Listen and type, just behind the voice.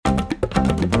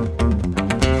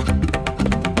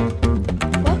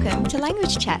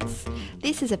Language Chats.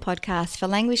 This is a podcast for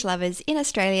language lovers in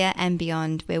Australia and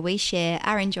beyond, where we share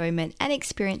our enjoyment and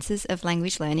experiences of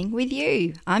language learning with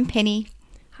you. I'm Penny.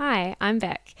 Hi, I'm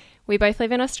Beck. We both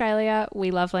live in Australia,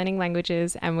 we love learning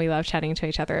languages, and we love chatting to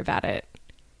each other about it.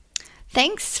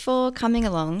 Thanks for coming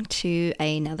along to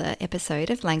another episode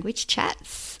of Language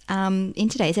Chats. In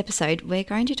today's episode, we're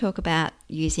going to talk about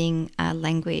using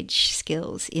language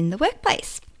skills in the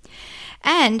workplace.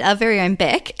 And our very own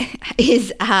Beck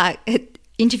is our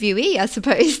interviewee, I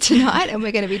suppose, tonight, and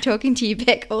we're going to be talking to you,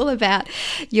 Beck, all about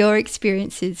your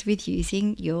experiences with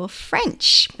using your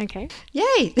French. Okay.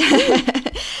 Yay!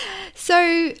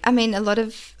 So, I mean, a lot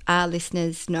of our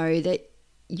listeners know that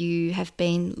you have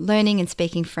been learning and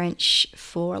speaking French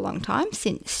for a long time,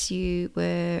 since you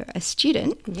were a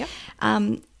student. Yep.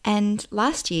 And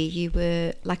last year you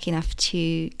were lucky enough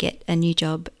to get a new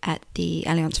job at the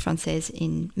Alliance Française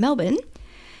in Melbourne.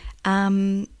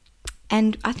 And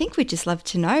I think we'd just love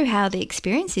to know how the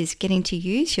experience is getting to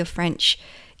use your French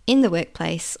in the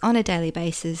workplace on a daily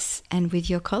basis and with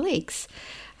your colleagues.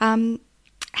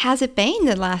 How's it been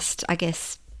the last,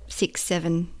 6,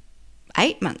 7,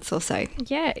 8 months or so?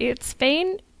 Yeah, it's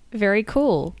been very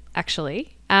cool,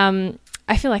 actually. I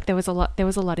feel like there was a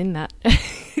lot in that.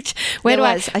 where do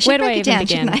I even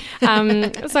begin?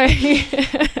 So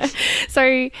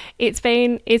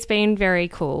it's been very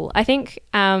cool. I think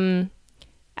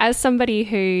as somebody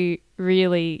who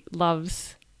really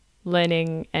loves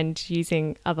learning and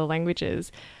using other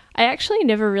languages, I actually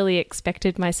never really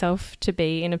expected myself to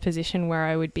be in a position where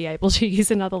I would be able to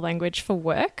use another language for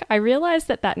work. I realise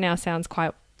that now sounds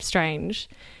quite strange,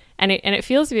 and it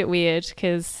feels a bit weird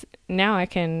because now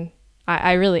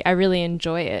I really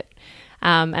enjoy it,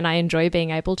 and I enjoy being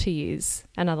able to use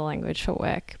another language for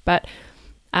work. But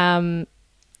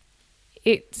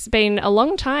it's been a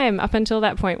long time up until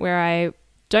that point where I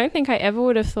don't think I ever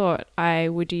would have thought I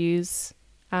would use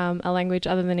a language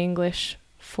other than English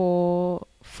for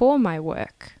my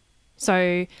work.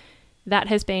 So that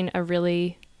has been a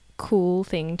really cool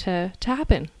thing to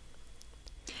happen.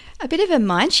 A bit of a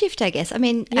mind shift, I guess. I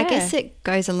mean, yeah. I guess it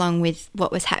goes along with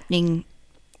what was happening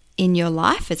in your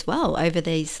life as well over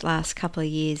these last couple of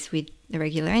years with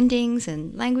Irregular Endings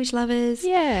and Language Lovers.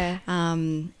 Yeah.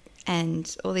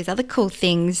 And all these other cool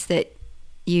things that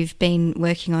you've been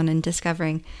working on and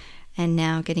discovering, and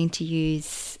now getting to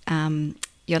use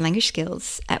your language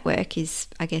skills at work is,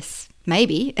 I guess,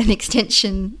 maybe an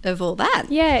extension of all that.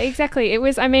 Yeah, exactly. It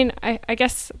was, I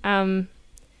guess I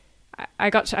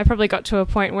probably got to a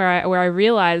point where I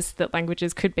realized that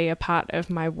languages could be a part of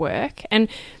my work. And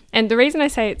the reason I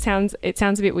say it sounds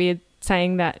a bit weird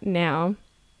saying that now,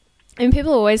 and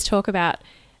people always talk about,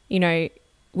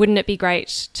 wouldn't it be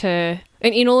great to,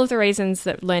 and in all of the reasons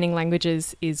that learning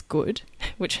languages is good,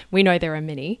 which we know there are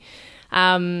many,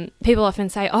 people often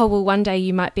say, oh, well, one day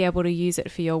you might be able to use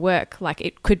it for your work. Like,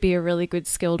 it could be a really good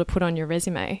skill to put on your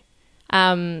resume.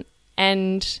 And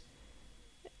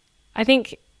I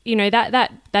think,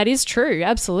 that is true.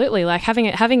 Absolutely. Like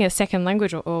having a second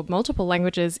language or multiple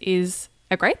languages is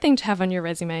a great thing to have on your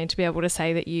resume, and to be able to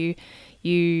say that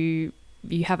you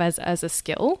have as a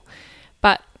skill.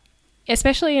 But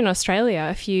especially in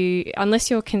Australia,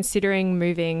 unless you're considering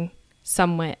moving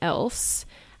somewhere else,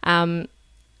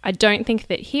 I don't think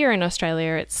that here in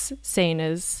Australia it's seen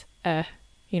as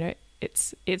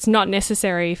it's not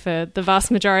necessary for the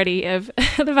vast majority of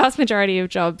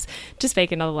jobs to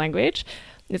speak another language.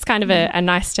 It's kind of a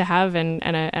nice to have and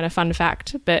a fun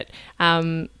fact, but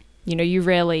you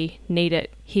rarely need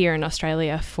it here in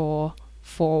Australia for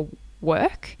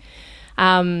work.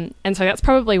 And so that's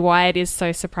probably why it is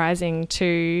so surprising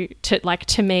to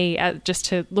me, just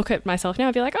to look at myself now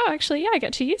and be like, oh, actually, yeah, I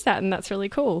get to use that, and that's really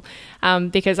cool.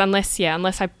 Because unless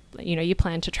I, you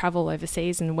plan to travel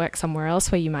overseas and work somewhere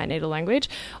else where you might need a language,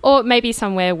 or maybe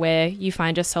somewhere where you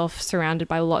find yourself surrounded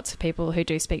by lots of people who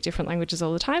do speak different languages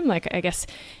all the time. Like, I guess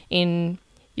in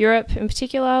Europe in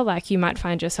particular, like, you might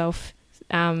find yourself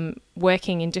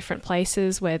working in different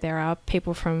places where there are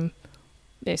people from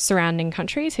surrounding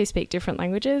countries who speak different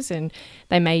languages, and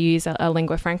they may use a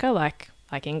lingua franca like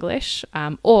English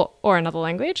or another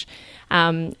language,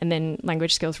 and then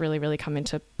language skills really, really come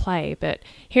into play. But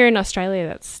here in Australia,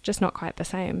 that's just not quite the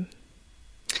same.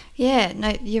 Yeah,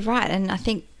 no, you're right, and I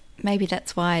think maybe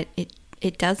that's why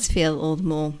it does feel all the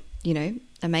more,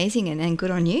 amazing and good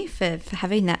on you for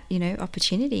having that,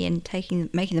 opportunity and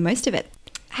making the most of it.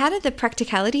 How do the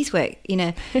practicalities work?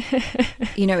 In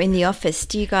the office,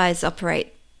 do you guys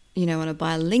operate, on a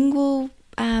bilingual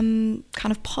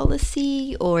kind of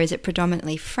policy, or is it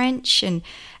predominantly French? And,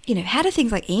 you know, how do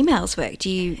things like emails work? Do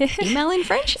you email in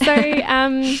French? So,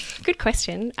 good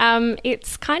question.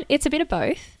 It's a bit of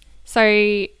both.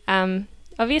 So,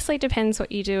 obviously it depends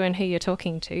what you do and who you're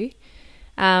talking to.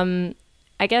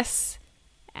 I guess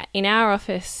in our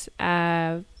office,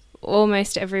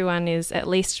 almost everyone is at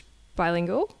least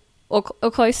bilingual or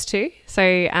close to.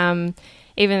 So,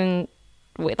 even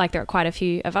like there are quite a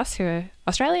few of us who are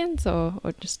Australians or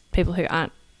just people who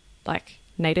aren't like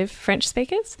native French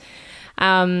speakers.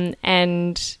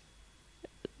 And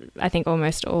I think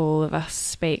almost all of us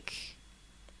speak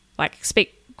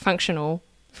functional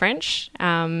French.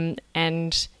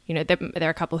 And, you know, there are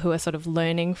a couple who are sort of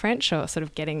learning French or sort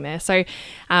of getting there. So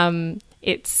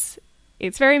it's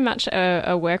very much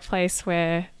a workplace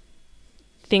where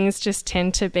things just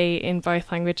tend to be in both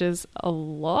languages a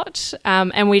lot.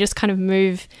 And we just kind of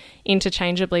move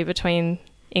interchangeably between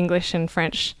English and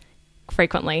French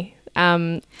frequently.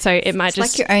 So it might it's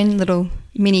like your own little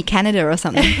mini Canada or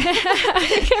something.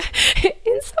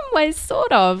 In some ways,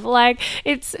 sort of. Like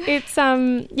it's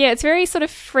very sort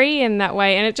of free in that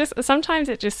way. And it depends.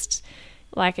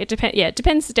 Yeah, it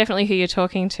depends definitely who you're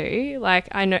talking to. Like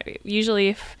I know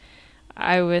usually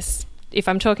if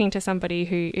I'm talking to somebody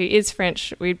who is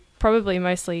French, we'd probably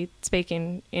mostly speak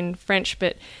in French.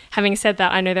 But having said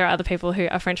that, I know there are other people who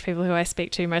are French people who I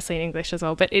speak to mostly in English as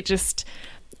well. But it just,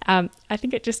 I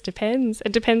think it just depends.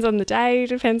 It depends on the day,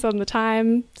 depends on the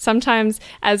time. Sometimes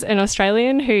as an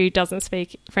Australian who doesn't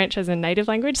speak French as a native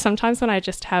language, sometimes when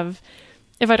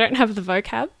if I don't have the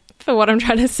vocab for what I'm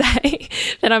trying to say,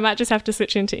 then I might just have to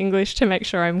switch into English to make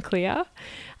sure I'm clear.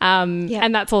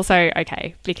 And that's also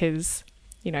okay because,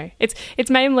 you know, it's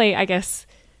mainly, I guess,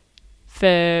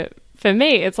 for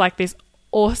me, it's like this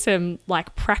awesome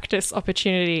like practice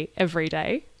opportunity every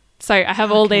day. So I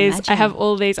have all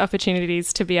these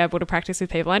opportunities to be able to practice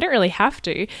with people. I don't really have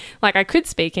to. Like I could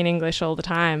speak in English all the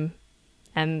time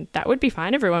and that would be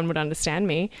fine. Everyone would understand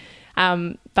me.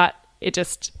 But it's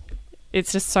just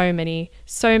so many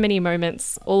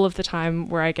moments all of the time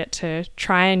where I get to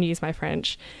try and use my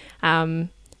French. And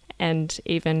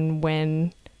even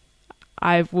when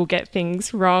I will get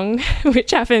things wrong,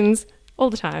 which happens all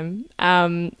the time,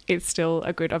 it's still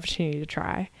a good opportunity to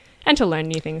try and to learn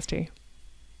new things too.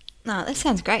 No, that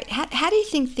sounds great. How do you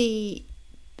think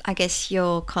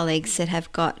your colleagues that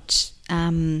have got,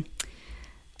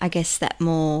 that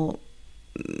more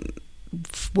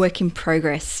work in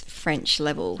progress French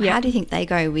level, how do you think they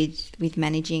go with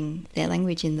managing their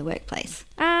language in the workplace?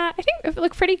 I think it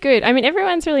look pretty good. I mean,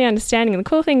 everyone's really understanding. And the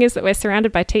cool thing is that we're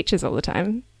surrounded by teachers all the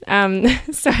time.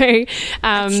 That's true.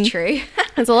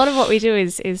 There's a lot of what we do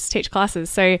is teach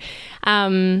classes. So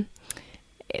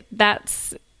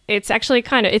it's actually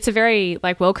it's a very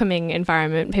like welcoming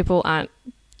environment. People aren't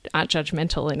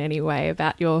judgmental in any way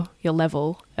about your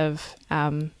level of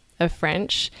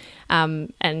French,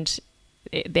 and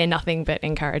they're nothing but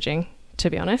encouraging, to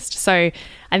be honest. So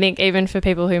I think even for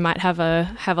people who might have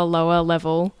a lower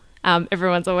level,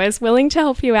 everyone's always willing to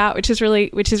help you out, which is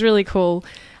really cool.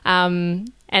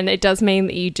 And it does mean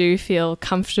that you do feel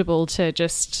comfortable to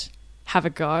just have a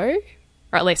go,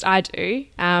 or at least I do.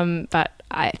 But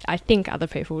I think other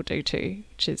people do too,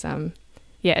 which is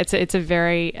it's a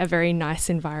very nice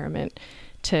environment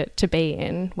to be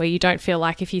in, where you don't feel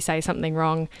like if you say something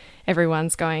wrong,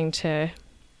 everyone's going to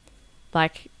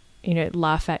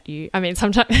laugh at you. I mean,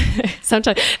 sometimes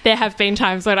there have been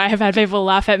times when I have had people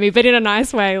laugh at me, but in a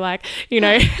nice way,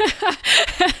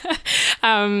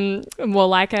 more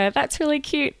like that's really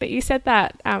cute that you said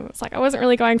that. It's like, I wasn't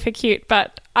really going for cute,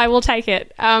 but I will take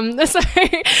it. Not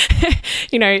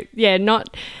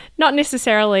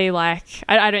necessarily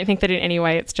I don't think that in any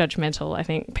way it's judgmental. I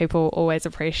think people always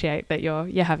appreciate that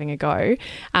you're having a go.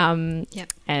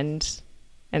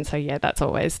 And so, that's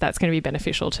going to be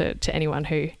beneficial to anyone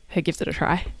who gives it a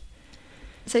try.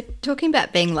 So talking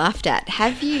about being laughed at,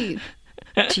 have you,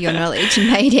 to your knowledge,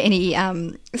 made any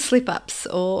slip-ups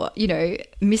or,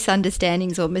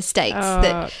 misunderstandings or mistakes?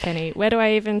 Penny, where do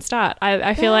I even start?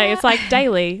 I feel like it's like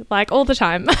daily, like all the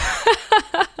time.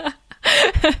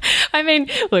 I mean,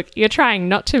 look, you're trying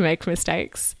not to make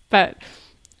mistakes, but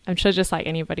I'm sure just like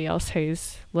anybody else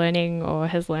who's learning or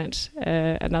has learnt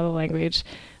another language,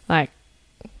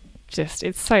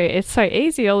 it's so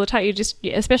easy all the time. You just,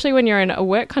 especially when you're in a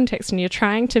work context and you're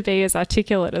trying to be as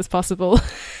articulate as possible,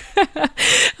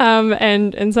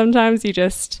 and sometimes you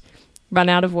just run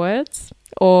out of words,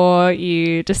 or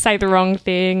you just say the wrong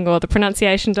thing, or the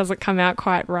pronunciation doesn't come out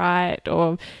quite right,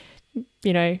 or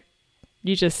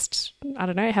you just, I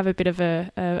don't know, have a bit of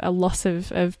a loss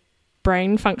of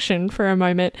brain function for a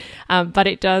moment. But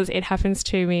it happens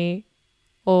to me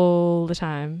all the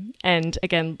time. And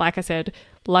again, like I said,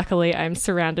 luckily I'm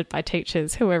surrounded by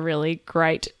teachers who are really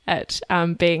great at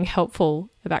being helpful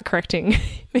about correcting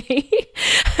me.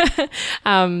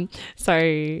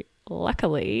 So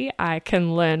luckily I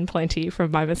can learn plenty from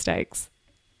my mistakes.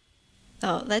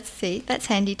 Oh, that's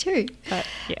handy too. But,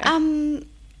 yeah.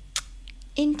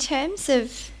 In terms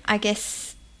of, I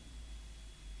guess,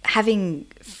 having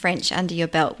French under your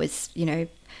belt was,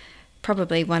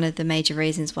 probably one of the major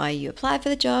reasons why you applied for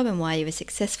the job and why you were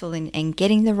successful in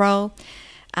getting the role.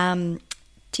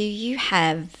 Do you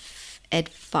have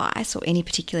advice or any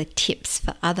particular tips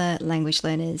for other language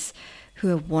learners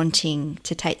who are wanting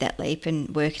to take that leap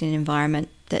and work in an environment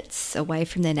that's away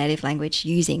from their native language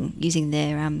using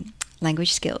their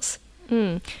language skills?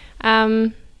 Look,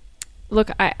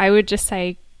 I would just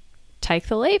say take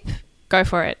the leap, go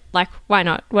for it. Like, why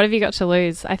not? What have you got to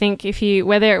lose? I think if you,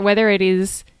 whether it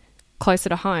is closer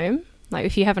to home, like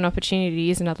if you have an opportunity to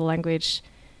use another language,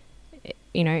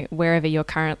 wherever you're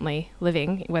currently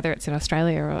living, whether it's in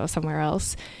Australia or somewhere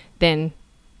else, then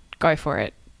go for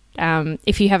it.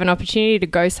 If you have an opportunity to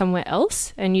go somewhere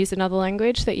else and use another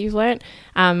language that you've learnt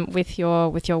with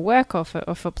your work or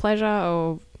for pleasure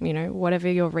or whatever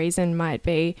your reason might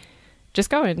be, just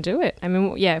go and do it. I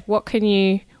mean, yeah, what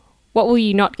will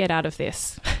you not get out of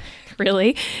this?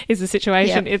 Really, is the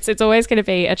situation. Yep. It's always going to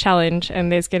be a challenge, and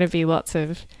there's going to be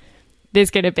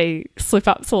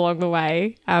slip-ups along the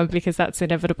way because that's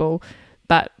inevitable.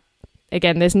 But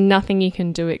again, there's nothing you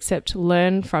can do except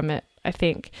learn from it, I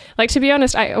think. Like, to be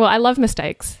honest, I love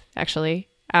mistakes, actually,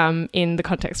 in the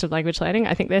context of language learning.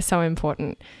 I think they're so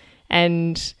important.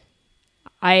 And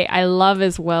I love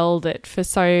as well that for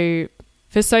so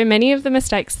many of the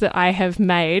mistakes that I have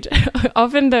made,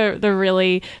 often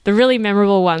the really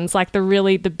memorable ones, like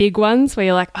the big ones where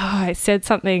you're like, oh, I said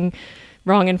something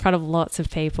wrong in front of lots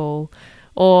of people,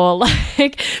 or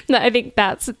like, I think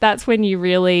that's when you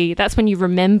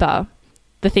remember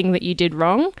the thing that you did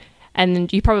wrong,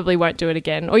 and you probably won't do it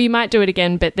again, or you might do it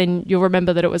again, but then you'll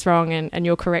remember that it was wrong and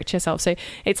you'll correct yourself. So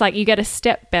it's like you get a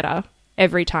step better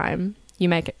every time you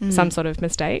make some sort of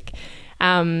mistake.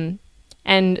 And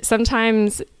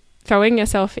sometimes throwing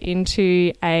yourself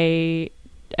into a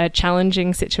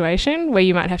challenging situation where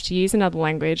you might have to use another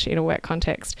language in a work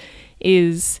context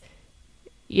is,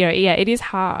 it is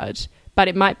hard, but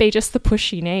it might be just the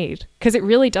push you need, because it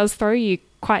really does throw you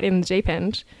quite in the deep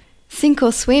end. Sink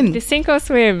or swim. Sink or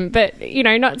swim, but,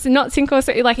 not sink or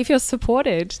swim. Like, if you're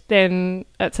supported, then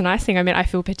that's a nice thing. I mean, I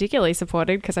feel particularly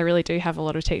supported because I really do have a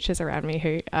lot of teachers around me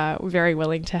who are very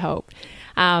willing to help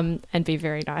and be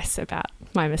very nice about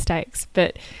my mistakes.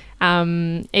 But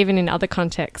even in other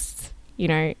contexts,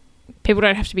 people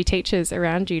don't have to be teachers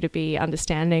around you to be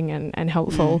understanding and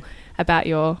helpful about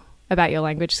your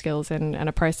language skills and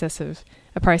a process of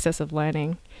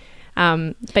learning.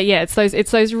 But yeah,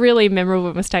 it's those really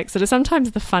memorable mistakes that are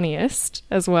sometimes the funniest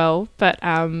as well, but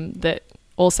that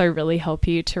also really help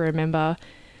you to remember,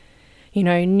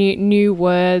 new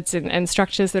words and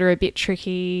structures that are a bit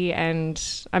tricky. And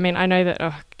I mean, I know that,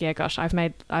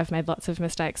 I've made lots of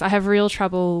mistakes. I have real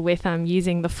trouble with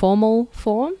using the formal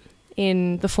form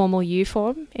in the formal you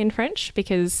form in French,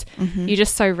 because you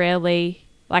just so rarely,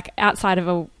 like outside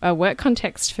of a work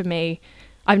context for me,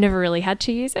 I've never really had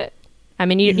to use it. I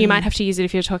mean, you might have to use it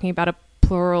if you're talking about a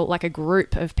plural, like a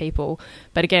group of people.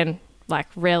 But again, like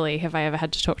rarely have I ever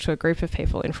had to talk to a group of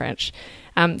people in French.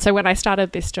 So when I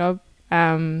started this job,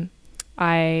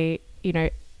 I,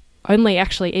 only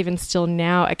actually even still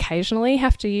now occasionally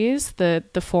have to use the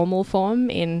formal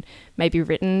form in maybe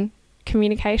written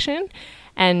communication.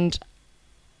 And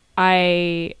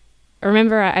I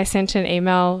remember I sent an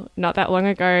email not that long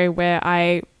ago where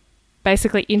I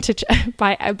basically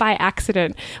by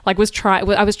accident, like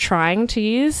I was trying to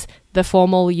use the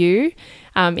formal you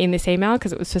in this email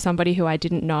because it was for somebody who I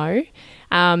didn't know,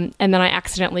 and then I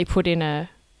accidentally put in a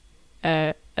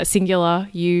singular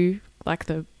you, like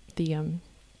the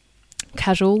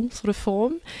casual sort of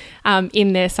form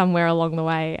in there somewhere along the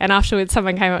way. And afterwards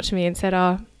someone came up to me and said,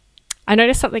 "Oh, I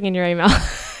noticed something in your email."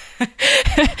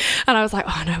 And I was like,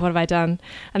 "Oh no, what have I done?"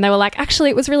 And they were like, "Actually,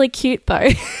 it was really cute though."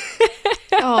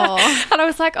 Oh. And I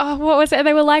was like, "Oh, what was it?" And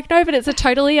they were like, "No, but it's a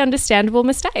totally understandable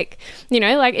mistake.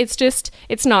 Like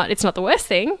it's not the worst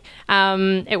thing.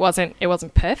 It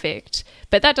wasn't perfect,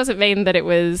 but that doesn't mean that it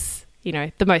was,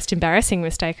 the most embarrassing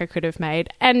mistake I could have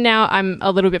made." And now I'm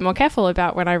a little bit more careful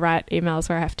about when I write emails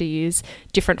where I have to use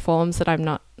different forms that I'm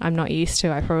not used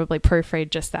to. I probably proofread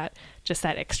just that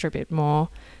extra bit more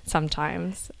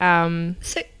sometimes.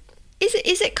 So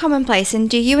is it commonplace, and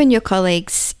do you and your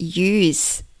colleagues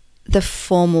use the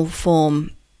formal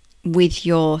form with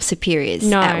your superiors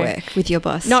at work, with your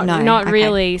boss? Not Okay.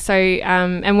 really. So,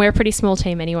 and we're a pretty small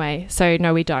team anyway, so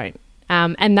no, we don't.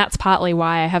 And that's partly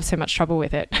why I have so much trouble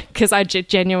with it, because I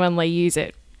genuinely use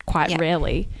it quite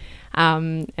rarely.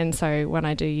 And so when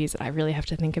I do use it, I really have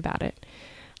to think about it.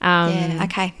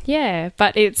 Okay. Yeah,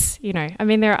 but it's, I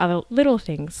mean, there are other little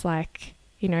things like,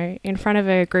 in front of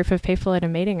a group of people at a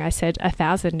meeting, I said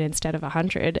 1,000 instead of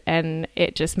 100, and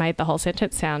it just made the whole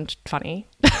sentence sound funny.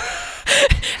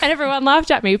 And everyone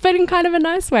laughed at me, but in kind of a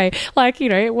nice way. Like,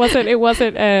 it wasn't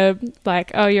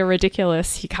like, oh, you're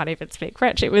ridiculous, you can't even speak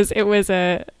French. It was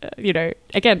a,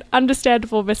 again,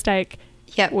 understandable mistake.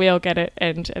 Yep. We all get it,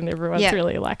 and everyone's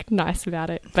really like nice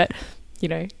about it. But,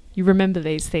 you remember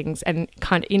these things, and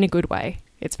kind of in a good way.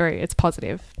 It's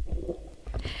positive.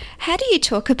 How do you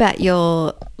talk about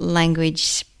your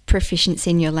language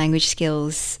proficiency and your language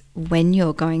skills when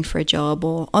you're going for a job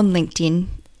or on LinkedIn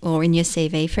or in your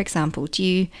CV, for example? Do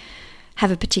you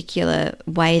have a particular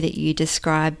way that you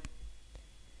describe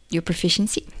your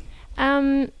proficiency?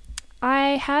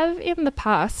 I have in the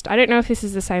past. I don't know if this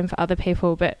is the same for other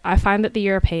people, but I find that the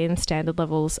European standard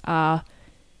levels are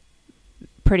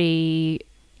pretty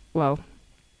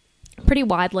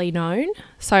widely known.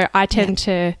 So I tend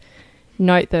to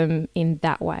note them in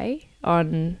that way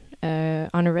on a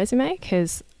resume,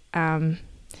 because again,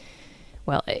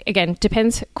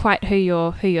 depends quite who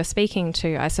you're speaking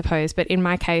to, I suppose. But in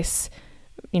my case,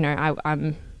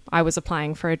 I was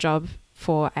applying for a job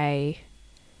for an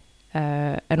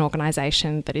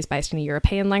organisation that is based in a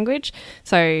European language.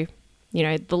 So,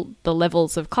 the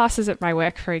levels of classes at my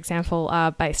work, for example,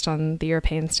 are based on the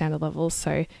European standard levels.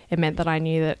 So it meant that I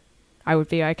knew that I would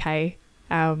be okay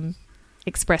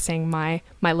expressing my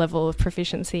level of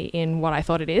proficiency in what I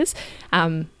thought it is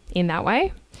in that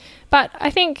way. But I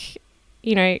think,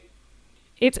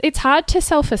 it's hard to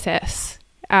self-assess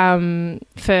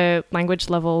for language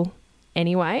level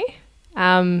anyway.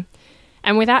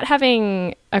 And without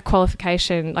having a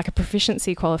qualification, like a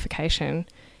proficiency qualification,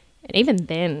 and even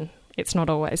then, it's not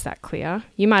always that clear.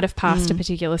 You might have passed a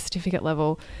particular certificate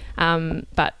level,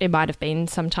 but it might have been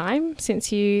some time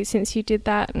since you did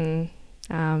that, and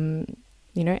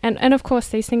and of course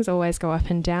these things always go up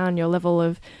and down. Your level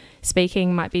of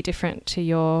speaking might be different to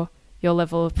your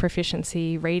level of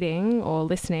proficiency reading or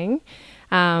listening,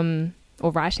 or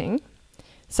writing.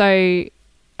 So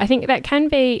I think that can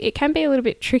be a little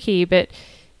bit tricky, but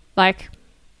like,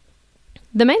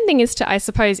 the main thing is to, I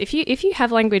suppose, if you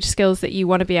have language skills that you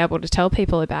want to be able to tell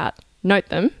people about, note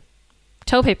them,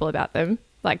 tell people about them,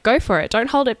 like, go for it. Don't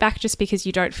hold it back just because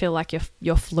you don't feel like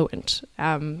you're fluent,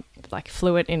 like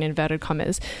fluent in inverted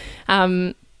commas.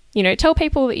 Tell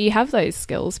people that you have those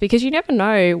skills, because you never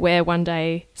know where one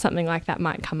day something like that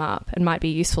might come up and might be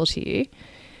useful to you.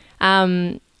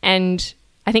 And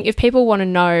I think if people want to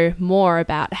know more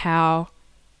about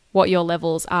what your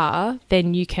levels are,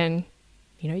 then you can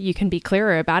be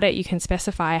clearer about it. You can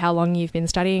specify how long you've been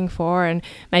studying for and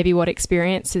maybe what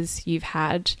experiences you've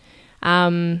had.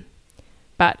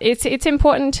 But it's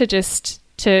important to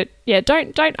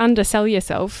don't undersell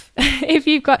yourself. If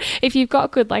you've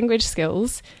got good language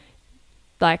skills,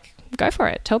 like, go for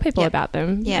it. Tell people about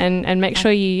them and make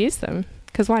sure you use them,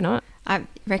 because why not? I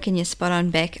reckon you're spot on,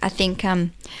 Beck. I think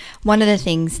one of the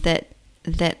things that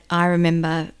I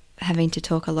remember having to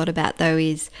talk a lot about, though,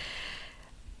 is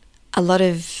a lot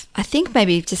of, I think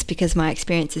maybe just because my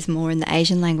experience is more in the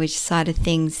Asian language side of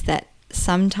things, that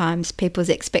sometimes people's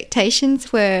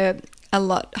expectations were a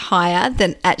lot higher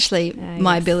than actually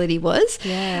my ability was.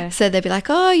 Yeah. So they'd be like,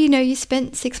 oh, you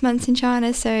spent 6 months in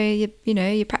China, so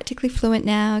you're practically fluent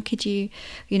now. Could you,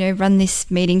 run this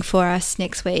meeting for us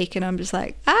next week? And I'm just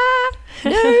like, no.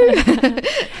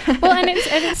 Well, and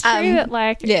it's true that,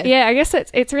 like, I guess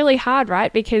it's really hard,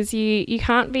 right? Because you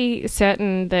can't be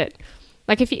certain that,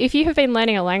 like, if you have been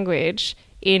learning a language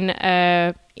in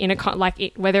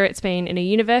whether it's been in a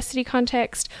university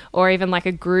context or even like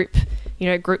a group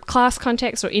class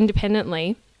context or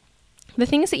independently, the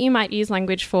things that you might use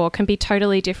language for can be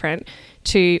totally different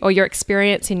or your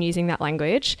experience in using that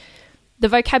language. The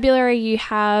vocabulary you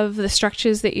have, the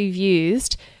structures that you've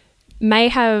used may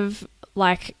have,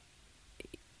 like,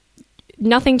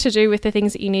 nothing to do with the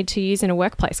things that you need to use in a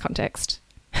workplace context.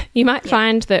 You might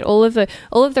find that all of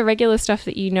the regular stuff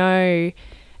that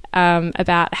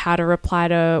about how to reply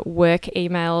to work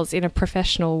emails in a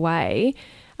professional way,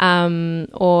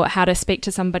 or how to speak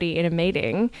to somebody in a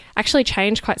meeting, actually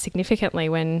change quite significantly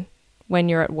when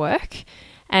you're at work,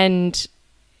 and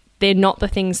they're not the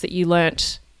things that you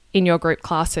learnt in your group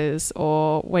classes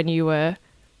or when you were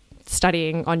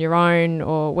studying on your own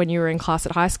or when you were in class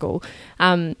at high school.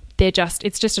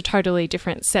 it's just a totally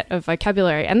different set of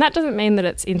vocabulary. And that doesn't mean that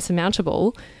it's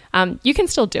insurmountable. You can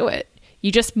still do it.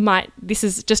 You just this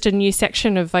is just a new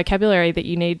section of vocabulary that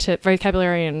you need to,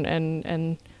 vocabulary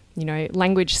and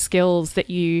language skills that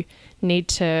you need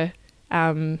to,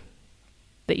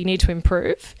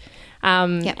 improve.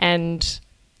 Yep. And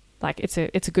like, it's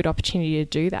a good opportunity to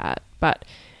do that. But,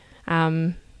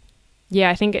 I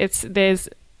think there's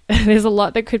a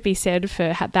lot that could be said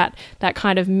for that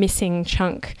kind of missing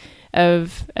chunk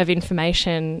of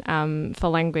information for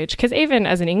language. Because even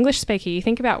as an English speaker, you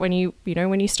think about when you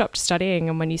stopped studying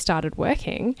and when you started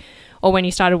working, or when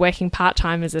you started working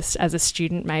part-time as a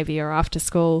student maybe, or after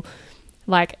school,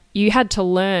 like, you had to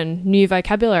learn new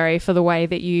vocabulary for the way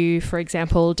that you, for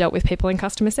example, dealt with people in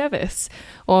customer service,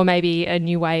 or maybe a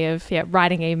new way of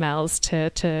writing emails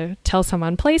to tell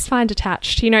someone, please find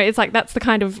attached. It's like, that's the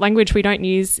kind of language we don't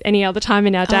use any other time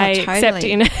in our day,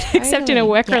 totally. except in a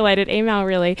work-related email,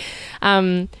 really.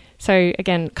 So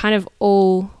again, kind of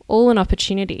all an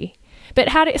opportunity. But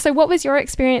so what was your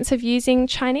experience of using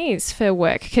Chinese for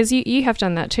work? Because you have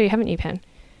done that too, haven't you, Pen?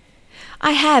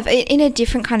 I have, in a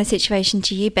different kind of situation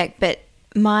to you, Beck, but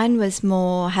mine was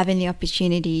more having the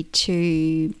opportunity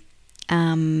to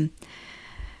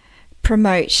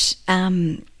promote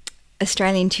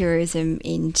Australian tourism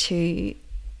into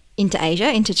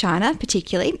Asia, into China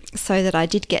particularly, so that I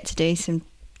did get to do some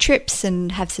trips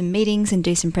and have some meetings and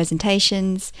do some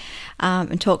presentations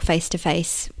and talk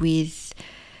face-to-face with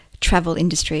travel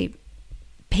industry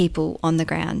people on the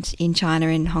ground in China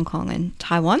and Hong Kong and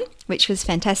Taiwan, which was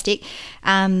fantastic.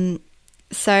 So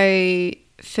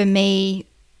for me,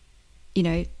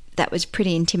 that was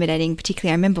pretty intimidating.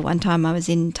 Particularly, I remember one time I was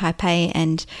in Taipei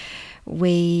and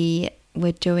we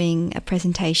were doing a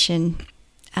presentation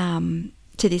to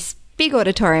this big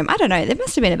auditorium. I don't know, there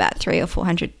must have been about 300 or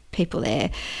 400 people there.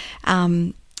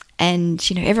 And,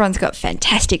 everyone's got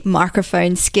fantastic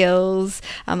microphone skills.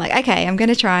 I'm like, okay, I'm going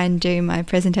to try and do my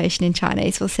presentation in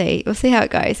Chinese. We'll see how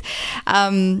it goes.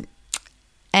 And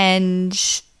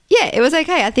yeah, it was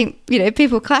okay. I think,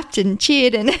 people clapped and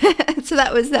cheered, and so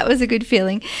that was a good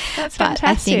feeling. That's but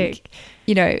fantastic.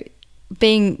 I think,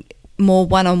 being more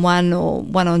one-on-one or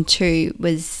one-on-two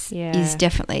is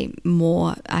definitely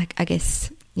more, I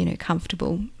guess,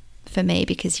 comfortable for me,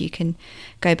 because you can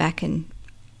go back and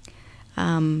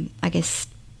I guess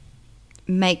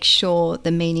make sure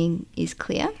the meaning is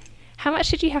clear. How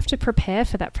much did you have to prepare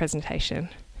for that presentation?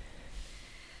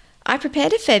 I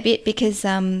prepared a fair bit because,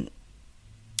 I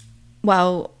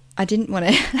didn't want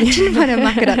to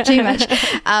muck it up too much.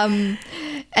 And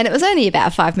it was only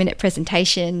about a 5-minute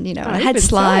pretation, I had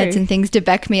slides and things to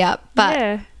back me up,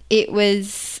 but it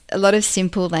was a lot of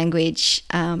simple language,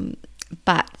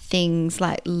 but things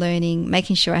like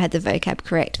making sure I had the vocab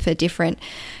correct for different,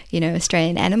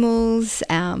 Australian animals,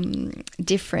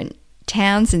 different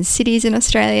towns and cities in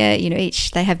Australia.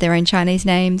 Each they have their own Chinese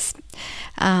names.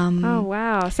 Oh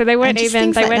wow! So they weren't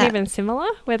even similar.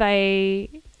 Were they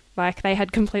like they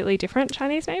had completely different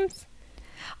Chinese names?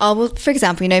 Oh well, for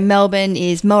example, Melbourne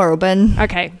is Moorabbin.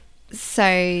 Okay.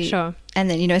 So sure. And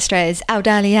then Australia's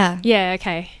Australia. Yeah.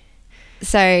 Okay.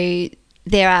 So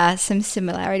there are some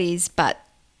similarities, but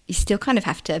you still kind of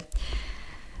have to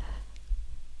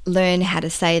learn how to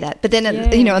say that. But then,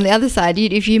 on the other side,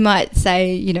 if you might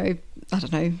say, I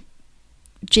don't know,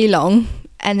 Geelong,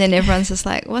 and then everyone's just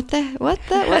like, what's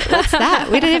that?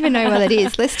 We don't even know what it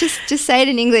is. Let's just say it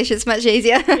in English. It's much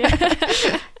easier.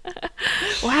 Yeah.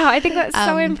 Wow, I think that's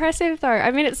so impressive, though.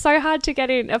 I mean, it's so hard to get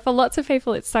in. For lots of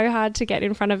people, it's so hard to get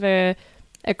in front of a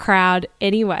crowd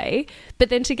anyway. But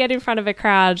then to get in front of a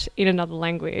crowd in another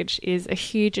language is a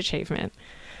huge achievement.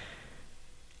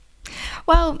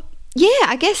 Well, yeah,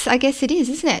 I guess it is,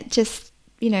 isn't it? Just,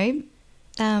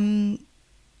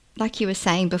 like you were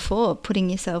saying before, putting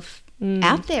yourself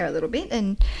out there a little bit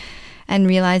and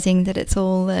realising that it's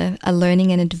all a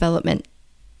learning and a development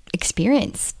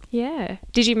experience. Yeah.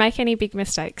 Did you make any big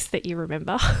mistakes that you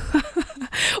remember?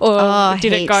 Or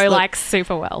did it go like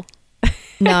super well?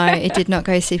 No, it did not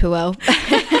go super well.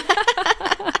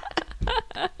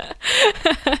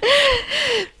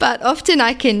 But often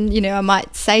I can, I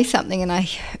might say something and I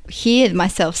hear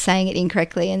myself saying it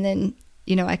incorrectly, and then,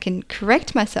 I can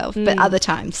correct myself. But other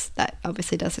times that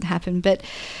obviously doesn't happen. But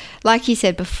like you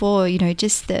said before,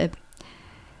 just the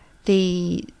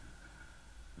way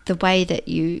that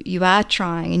you are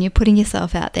trying and you're putting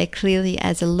yourself out there clearly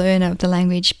as a learner of the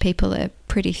language, people are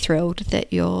pretty thrilled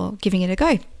that you're giving it a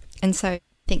go. And so I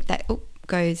think that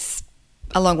goes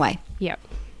a long way. Yep,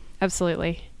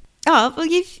 absolutely. Oh, well,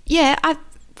 I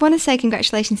want to say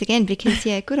congratulations again, because,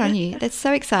 good on you. That's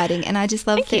so exciting. And I just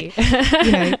love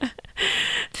that,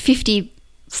 50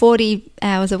 40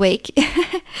 hours a week,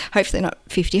 hopefully not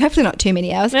 50, hopefully not too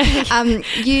many hours,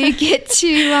 you get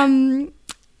to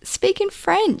speak in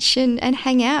French and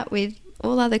hang out with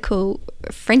all other cool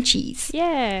Frenchies.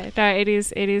 Yeah, no, it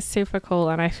is super cool,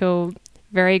 and I feel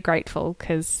very grateful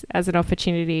because as an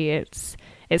opportunity, it's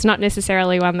not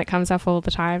necessarily one that comes up all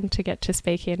the time to get to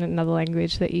speak in another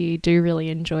language that you do really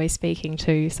enjoy speaking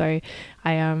to. So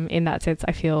I in that sense,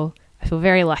 I feel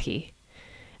very lucky.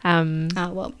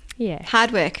 Yeah,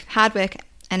 hard work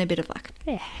and a bit of luck.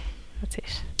 Yeah, that's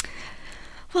it.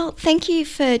 Well, thank you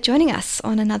for joining us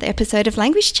on another episode of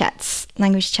Language Chats.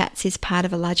 Language Chats is part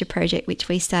of a larger project which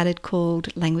we started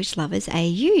called Language Lovers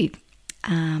AU,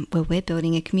 where we're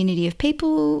building a community of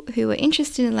people who are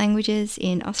interested in languages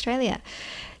in Australia.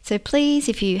 So please,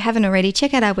 if you haven't already,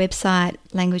 check out our website,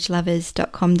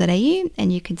 languagelovers.com.au,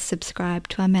 and you can subscribe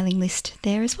to our mailing list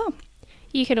there as well.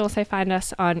 You can also find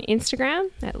us on Instagram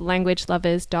at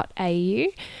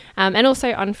languagelovers.au, and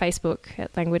also on Facebook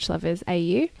at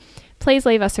languageloversau. Please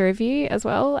leave us a review as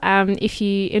well if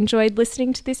you enjoyed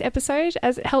listening to this episode,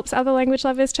 as it helps other language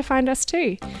lovers to find us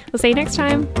too. We'll see you next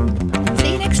time.